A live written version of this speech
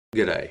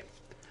G'day,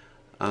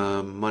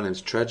 my name's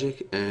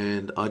Tragic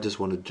and I just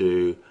want to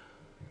do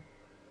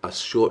a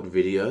short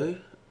video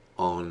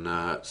on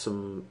a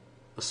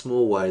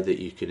small way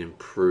that you can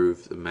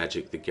improve the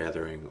Magic the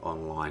Gathering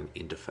online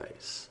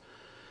interface.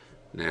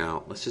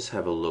 Now let's just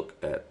have a look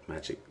at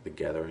Magic the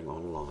Gathering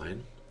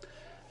online,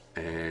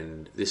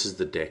 and this is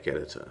the deck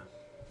editor.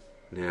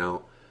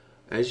 Now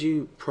as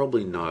you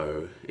probably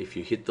know, if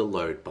you hit the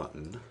load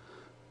button,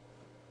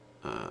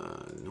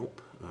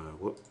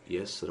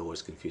 yes, that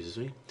always confuses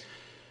me.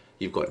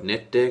 You've got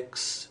net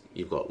decks,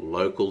 you've got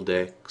local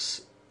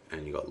decks,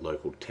 and you've got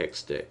local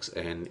text decks.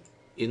 And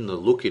in the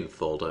look-in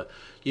folder,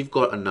 you've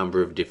got a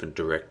number of different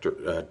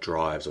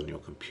drives on your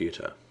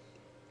computer.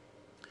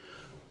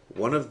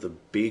 One of the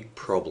big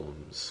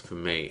problems, for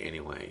me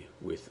anyway,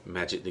 with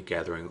Magic the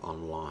Gathering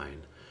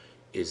Online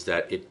is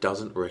that it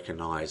doesn't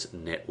recognize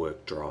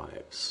network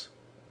drives.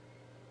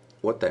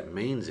 What that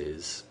means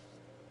is,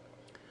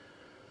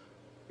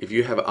 if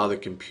you have other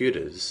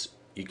computers,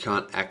 you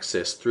can't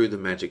access through the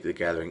Magic the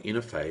Gathering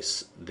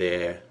interface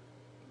their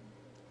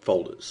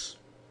folders.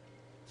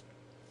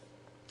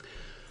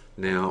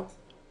 Now,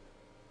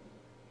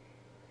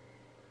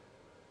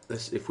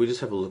 if we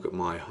just have a look at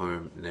my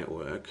home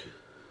network,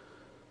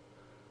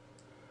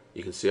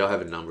 you can see I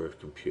have a number of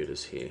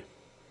computers here.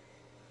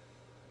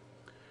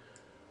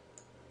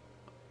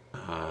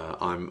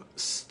 I'm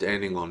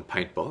standing on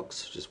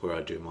Paintbox, which is where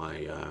I do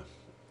my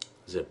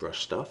ZBrush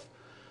stuff,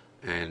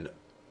 and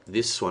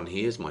this one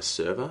here is my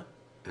server,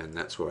 and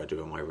that's where I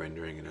do all my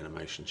rendering and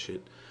animation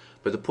shit.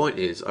 But the point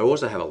is, I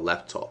also have a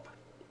laptop.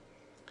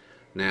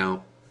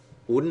 Now,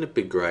 wouldn't it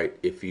be great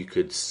if you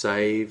could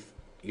save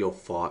your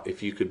file,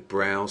 if you could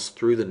browse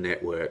through the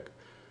network?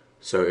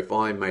 So if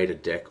I made a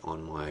deck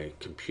on my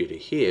computer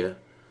here,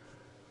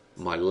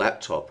 my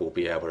laptop will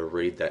be able to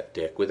read that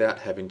deck without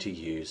having to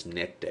use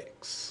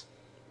NetDecks.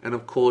 And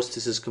of course,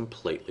 this is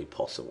completely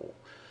possible.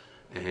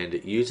 And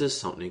it uses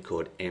something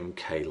called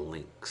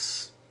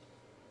MKLinks.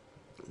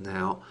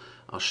 Now,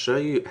 I'll show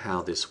you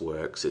how this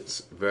works.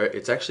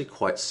 It's actually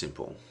quite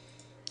simple.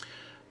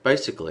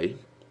 Basically,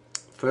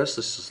 first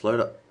let's just load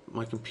up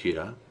my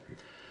computer,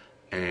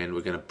 and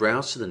we're going to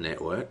browse to the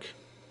network,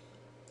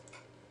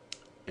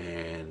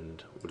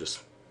 and we'll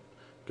just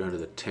go into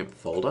the temp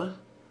folder,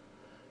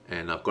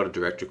 and I've got a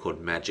directory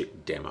called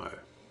Magic Demo.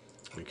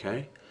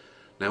 Okay,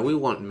 now we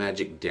want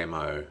Magic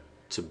Demo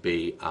to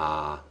be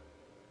our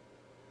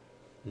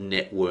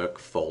network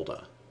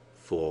folder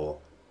for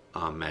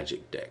our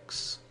Magic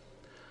decks.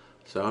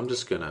 So I'm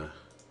just going to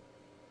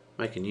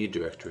make a new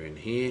directory in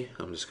here.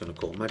 I'm just going to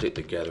call Magic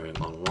the Gathering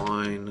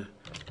Online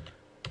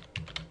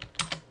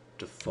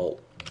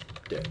default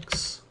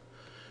decks,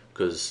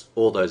 because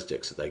all those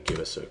decks that they give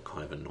us are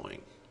kind of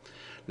annoying.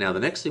 Now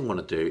the next thing we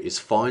want to do is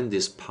find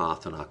this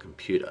path on our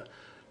computer.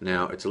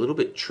 Now it's a little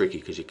bit tricky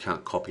because you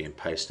can't copy and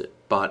paste it,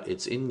 but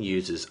it's in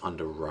users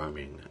under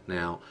roaming.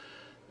 Now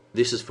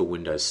this is for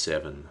Windows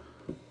 7.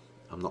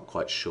 I'm not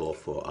quite sure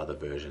for other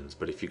versions,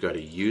 but if you go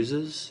to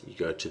users, you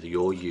go to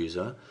your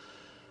user,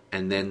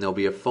 and then there'll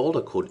be a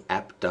folder called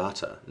app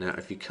data. Now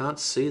if you can't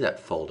see that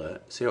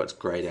folder, see how it's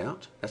grayed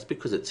out? That's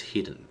because it's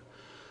hidden.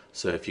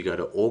 So if you go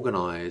to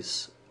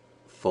organize,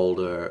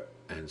 folder,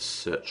 and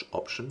search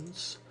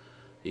options,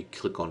 you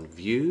click on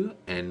view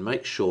and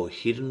make sure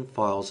hidden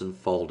files and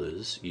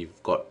folders,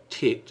 you've got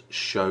ticked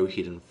show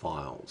hidden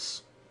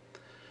files,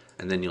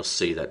 and then you'll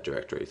see that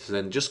directory. So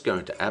then just go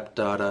into app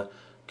data,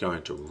 go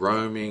into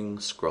roaming,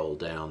 scroll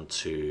down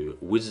to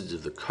Wizards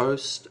of the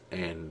Coast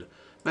and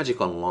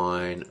Magic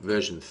Online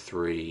version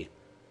 3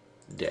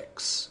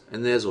 decks,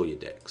 and there's all your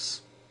decks.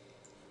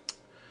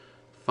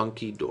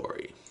 Funky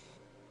Dory.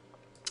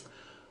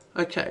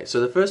 Okay,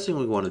 so the first thing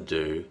we want to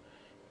do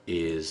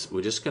is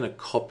we're just going to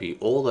copy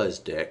all those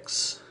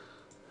decks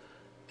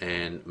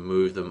and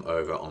move them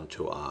over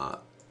onto our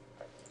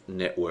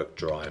network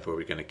drive where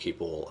we're going to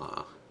keep all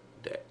our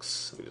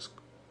decks. We just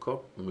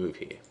move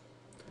here.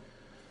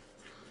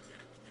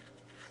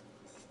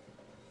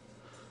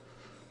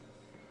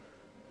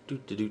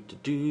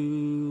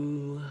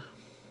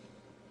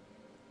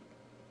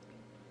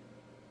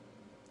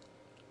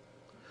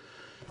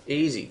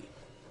 Easy.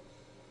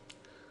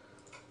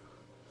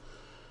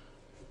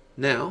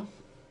 Now,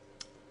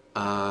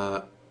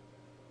 all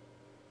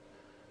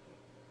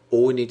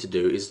we need to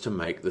do is to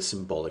make the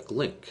symbolic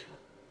link.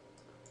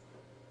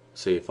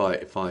 See, if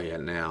I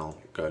now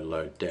go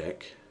load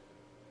deck,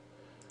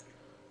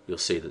 you'll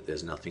see that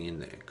there's nothing in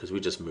there because we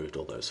just moved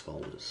all those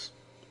folders.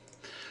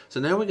 So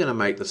now we're going to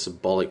make the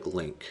symbolic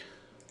link,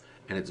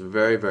 and it's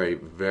very, very,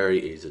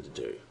 very easy to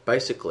do.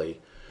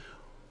 Basically,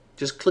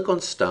 just click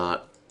on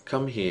start,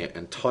 come here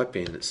and type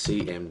in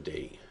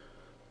CMD,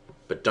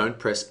 but don't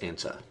press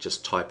enter,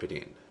 just type it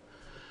in.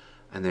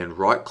 And then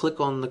right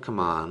click on the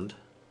command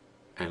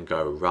and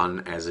go run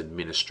as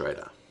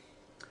administrator.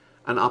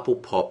 And up will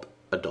pop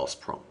a DOS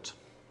prompt.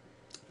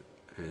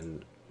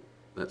 And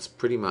that's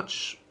pretty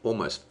much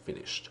almost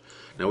finished.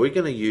 Now we're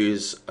going to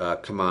use a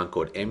command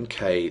called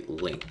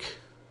MKLink.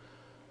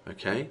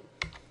 Okay,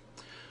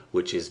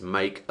 which is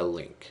make a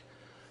link.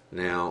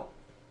 Now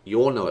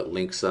You all know what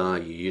links are.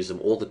 You use them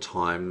all the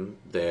time.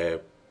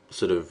 They're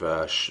sort of,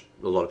 a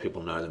lot of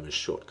people know them as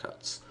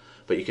shortcuts.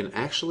 But you can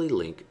actually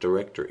link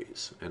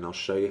directories, and I'll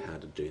show you how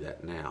to do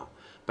that now.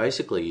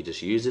 Basically, you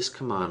just use this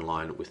command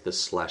line with the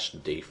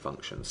 /d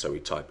function. So we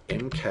type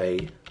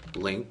MKLink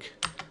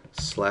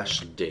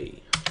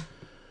 /d.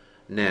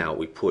 Now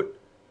we put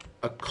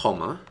a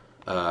comma,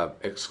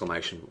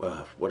 exclamation,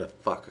 what the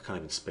fuck, I can't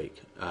even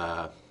speak.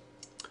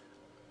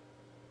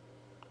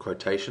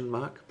 Quotation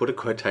mark, put a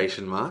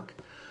quotation mark,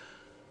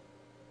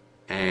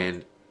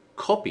 and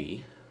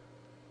copy.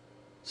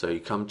 So you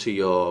come to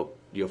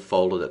your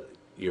folder that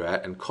you're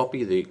at and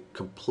copy the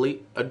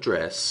complete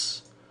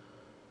address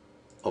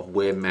of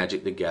where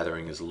Magic the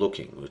Gathering is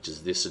looking, which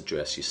is this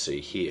address you see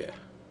here.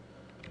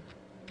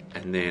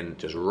 And then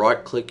just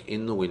right click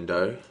in the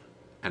window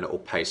and it will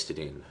paste it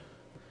in.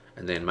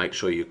 And then make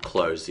sure you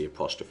close the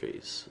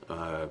apostrophes,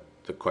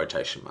 the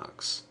quotation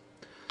marks.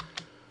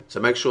 So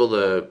make sure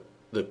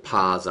the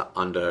pars are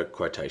under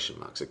quotation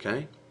marks,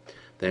 okay?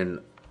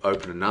 Then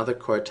open another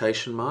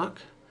quotation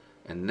mark,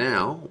 and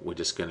now we're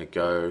just going to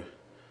go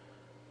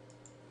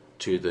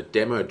to the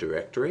demo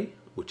directory,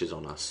 which is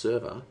on our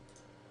server.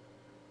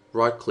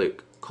 Right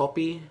click,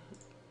 copy,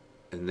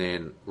 and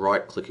then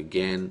right click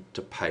again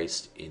to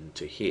paste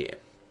into here.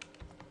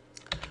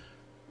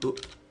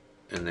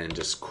 And then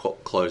just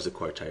close the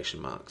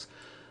quotation marks.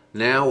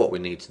 Now what we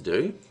need to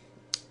do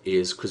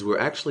is, because we're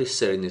actually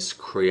setting this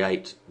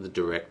create the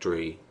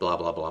directory blah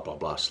blah blah blah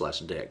blah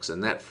 /dex,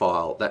 and that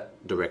file,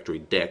 that directory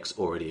dex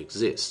already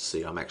exists.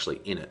 See, I'm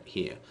actually in it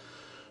here.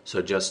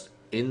 So just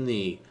in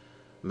the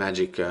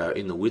Magic,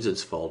 in the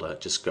Wizards folder,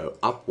 just go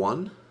up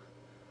one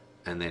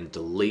and then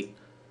delete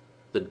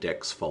the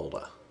dex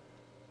folder.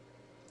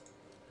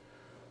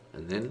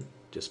 And then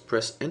just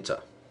press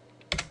enter.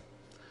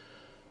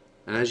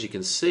 And as you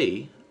can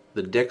see,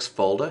 the dex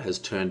folder has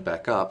turned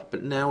back up,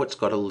 but now it's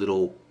got a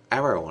little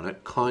arrow on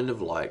it, kind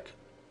of like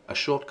a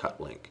shortcut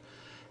link.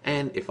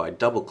 And if I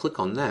double click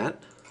on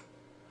that,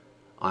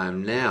 I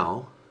am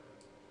now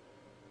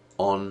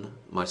on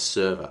my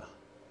server.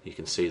 You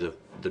can see the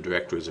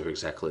directories are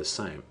exactly the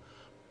same.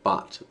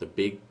 But the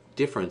big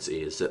difference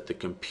is that the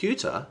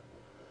computer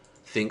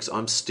thinks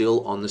I'm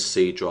still on the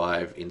C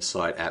drive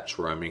inside apps,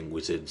 roaming,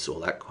 wizards, all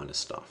that kind of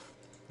stuff.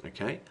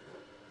 Okay?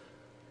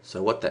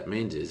 So what that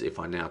means is if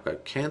I now go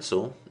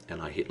cancel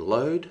and I hit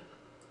load,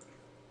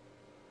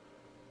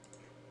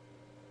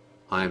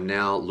 I am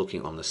now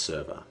looking on the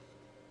server.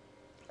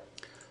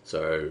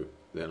 So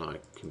then I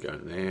can go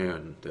in there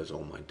and there's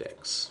all my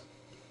decks.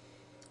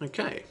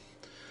 Okay,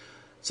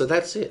 so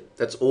that's it.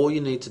 That's all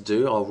you need to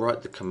do. I'll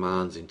write the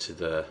commands into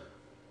the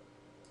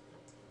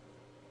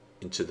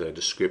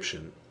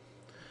description.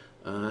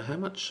 How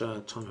much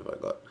time have I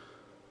got?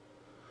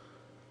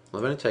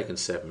 Well, I've only taken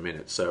 7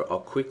 minutes, so I'll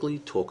quickly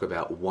talk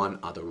about one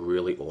other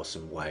really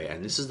awesome way,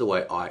 and this is the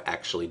way I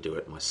actually do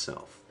it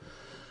myself.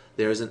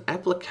 There is an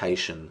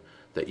application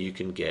that you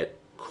can get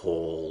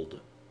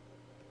called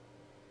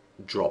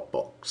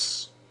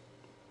DropBox.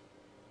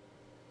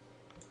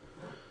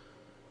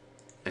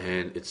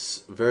 And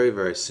it's a very,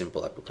 very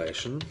simple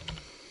application.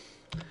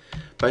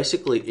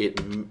 Basically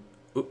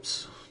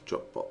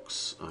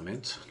DropBox, I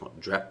meant,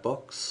 not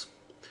DropBox.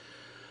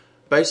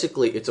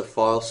 Basically, it's a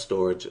file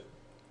storage.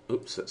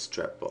 That's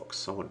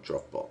DropBox. I want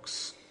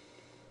Dropbox.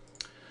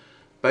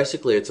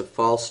 Basically, it's a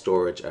file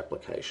storage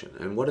application,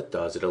 and what it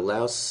does, it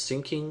allows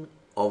syncing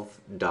of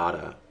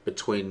data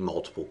between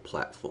multiple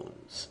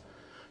platforms.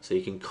 So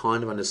you can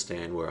kind of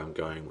understand where I'm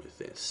going with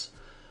this.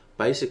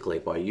 Basically,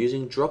 by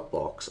using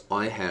Dropbox,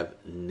 I have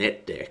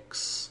net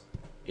decks,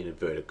 in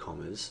inverted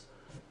commas,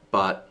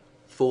 but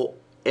for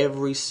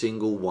every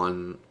single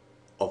one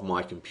of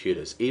my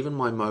computers, even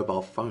my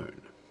mobile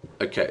phone.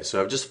 Okay,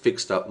 so I've just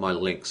fixed up my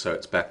link so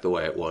it's back the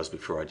way it was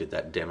before I did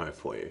that demo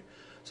for you.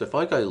 So if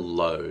I go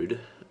load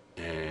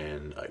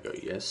and I go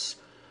yes,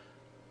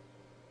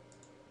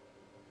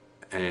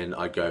 and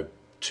I go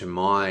to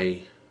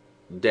my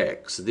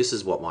decks, this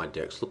is what my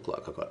decks look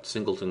like. I've got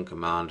Singleton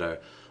Commando,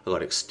 I've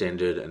got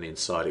Extended, and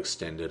inside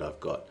Extended I've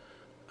got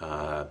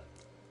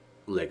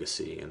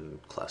Legacy and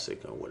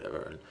Classic or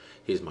whatever. And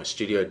here's my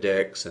studio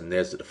decks, and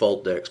there's the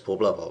default decks, blah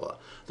blah blah.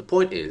 The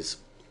point is,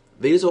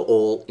 these are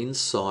all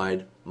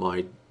inside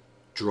my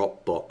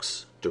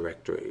Dropbox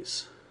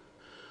directories,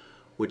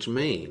 which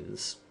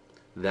means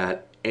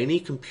that any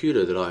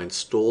computer that I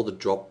install the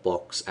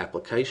Dropbox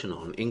application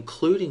on,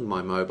 including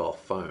my mobile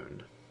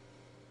phone,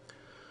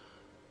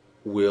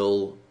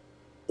 will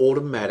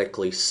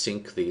automatically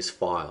sync these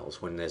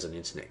files when there's an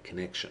internet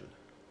connection.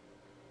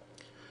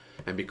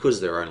 And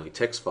because they're only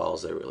text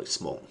files, they're really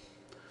small.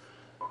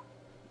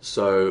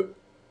 So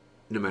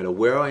no matter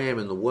where I am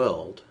in the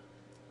world,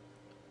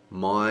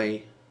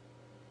 my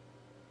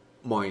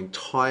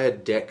entire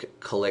deck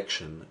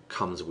collection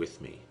comes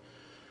with me.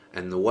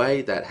 And the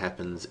way that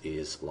happens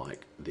is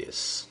like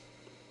this.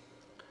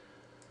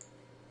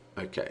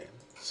 Okay,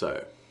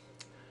 so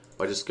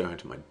if I just go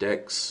into my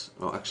decks,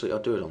 oh, actually I'll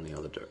do it on the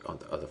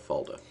other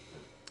folder.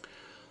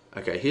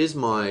 Okay, here's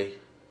my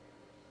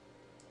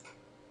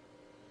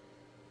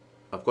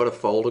I've got a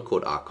folder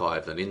called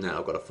Archive, and in that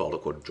I've got a folder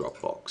called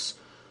Dropbox.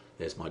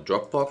 There's my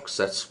Dropbox,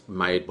 that's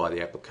made by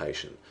the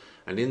application.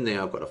 And in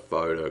there I've got a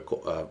file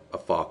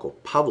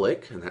called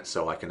Public, and that's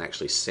so I can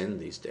actually send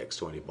these decks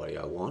to anybody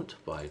I want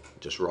by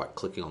just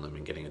right-clicking on them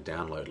and getting a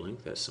download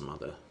link. There's some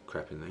other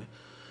crap in there.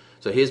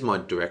 So here's my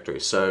directory.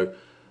 So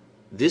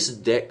this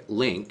deck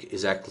link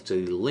is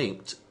actually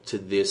linked to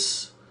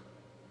this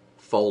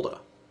folder.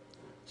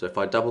 So if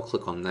I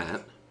double-click on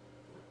that,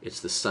 it's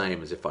the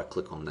same as if I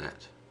click on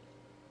that.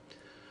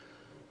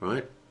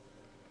 Right?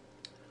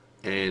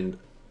 And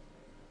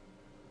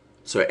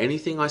so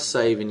anything I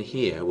save in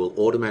here will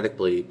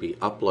automatically be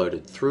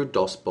uploaded through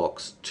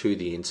DOSBox to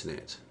the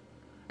internet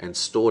and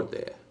stored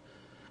there.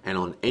 And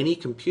on any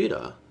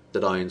computer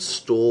that I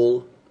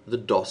install the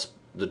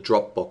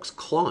Dropbox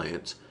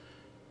client,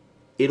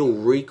 it'll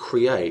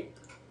recreate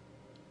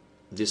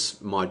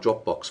my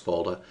Dropbox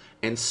folder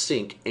and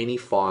sync any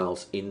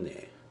files in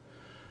there.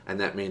 And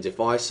that means if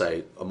I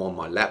say I'm on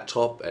my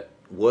laptop at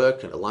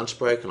work at a lunch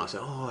break and I say,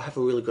 oh, I have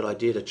a really good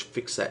idea to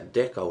fix that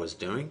deck I was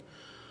doing,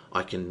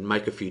 I can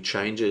make a few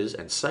changes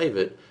and save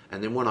it,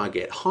 and then when I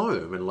get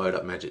home and load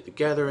up Magic the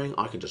Gathering,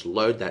 I can just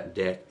load that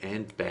deck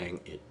and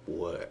bang, it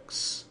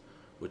works,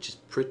 which is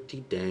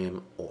pretty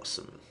damn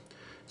awesome.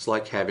 It's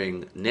like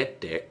having net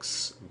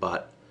decks,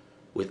 but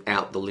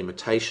without the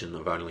limitation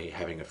of only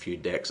having a few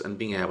decks and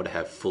being able to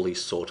have fully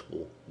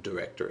sortable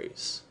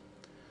directories.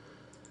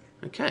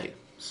 Okay,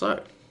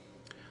 so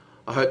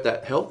I hope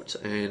that helped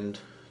and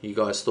you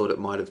guys thought it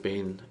might have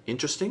been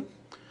interesting.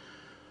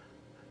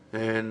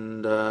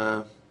 And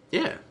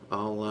yeah,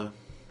 I'll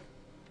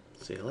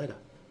see you later.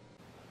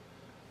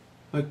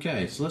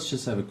 Okay, so let's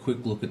just have a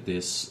quick look at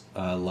this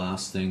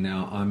last thing.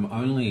 Now, I'm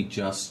only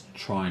just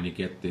trying to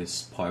get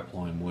this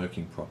pipeline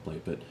working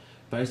properly, but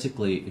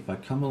basically, if I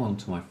come along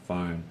to my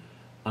phone,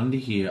 under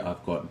here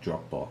I've got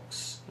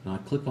Dropbox, and I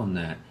click on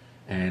that,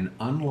 and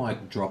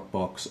unlike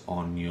Dropbox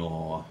on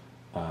your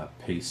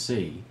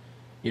PC,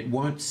 it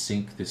won't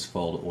sync this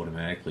folder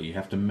automatically. You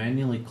have to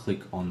manually click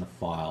on the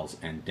files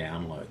and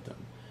download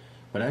them.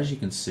 But as you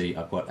can see,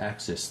 I've got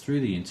access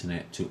through the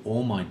internet to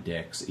all my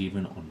decks,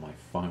 even on my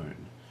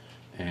phone.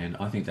 And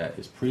I think that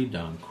is pretty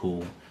darn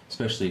cool,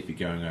 especially if you're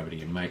going over to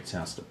your mate's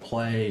house to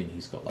play and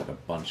he's got like a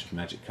bunch of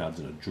Magic cards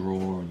in a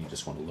drawer and you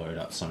just want to load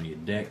up some of your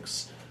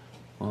decks.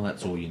 Well,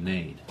 that's all you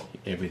need.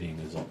 Everything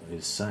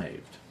is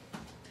saved.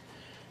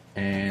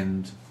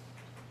 And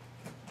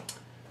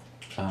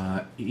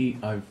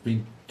I've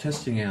been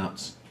testing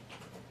out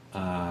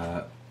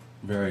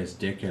various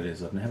deck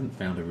editors. I haven't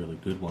found a really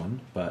good one,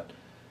 but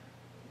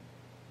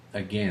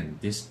again,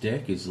 this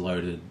deck is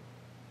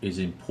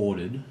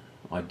imported.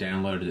 I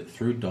downloaded it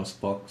through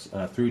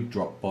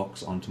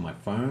Dropbox onto my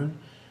phone,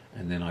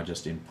 and then I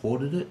just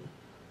imported it.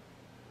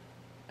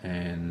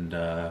 And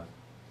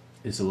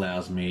this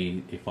allows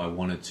me, if I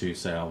wanted to,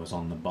 say I was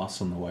on the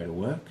bus on the way to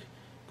work,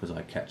 because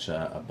I catch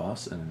a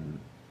bus and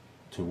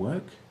to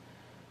work,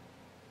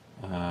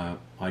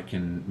 I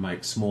can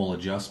make small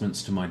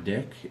adjustments to my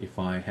deck if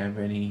I have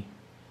any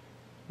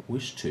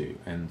wish to,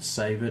 and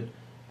save it,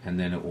 and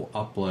then it will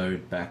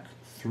upload back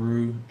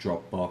through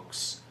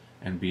Dropbox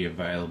and be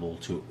available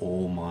to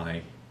all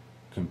my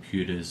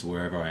computers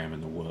wherever I am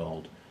in the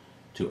world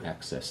to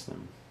access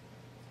them.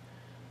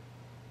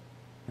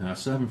 Now, I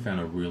still haven't found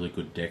a really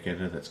good deck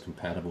editor that's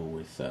compatible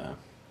with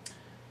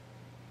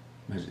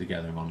Magic the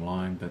Gathering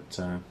Online, but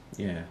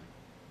yeah,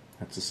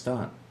 that's a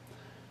start.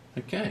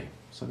 Okay,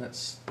 so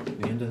that's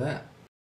the end of that.